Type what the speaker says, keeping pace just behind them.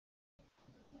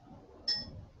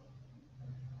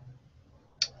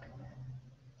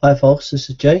Hi folks, this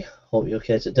is Jay. Hope you're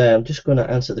okay today. I'm just going to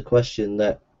answer the question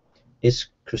that is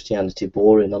Christianity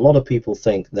boring? A lot of people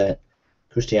think that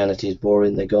Christianity is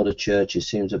boring. They go to church, it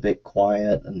seems a bit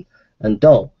quiet and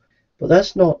dull. But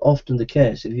that's not often the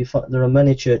case. If you find, there are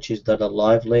many churches that are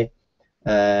lively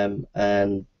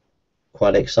and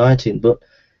quite exciting, but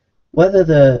whether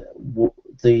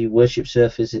the worship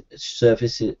service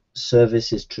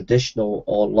is traditional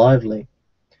or lively,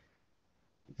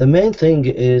 the main thing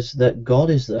is that God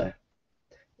is there.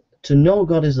 To know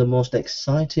God is the most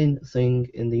exciting thing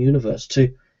in the universe.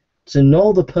 To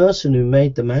know the person who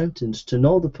made the mountains, to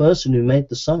know the person who made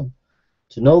the sun,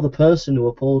 to know the person who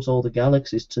upholds all the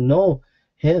galaxies, to know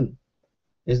him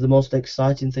is the most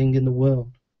exciting thing in the world.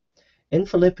 In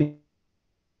Philippians,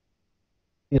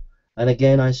 and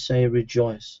again I say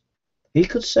rejoice. He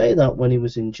could say that when he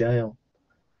was in jail.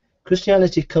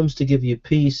 Christianity comes to give you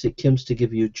peace, it comes to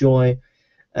give you joy,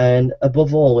 and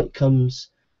above all, it comes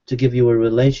to give you a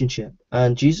relationship.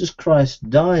 And Jesus Christ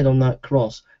died on that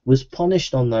cross, was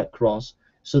punished on that cross,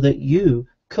 so that you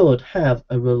could have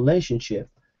a relationship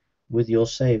with your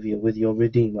Savior, with your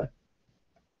Redeemer.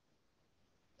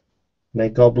 May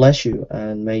God bless you,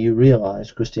 and may you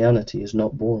realize Christianity is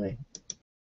not boring.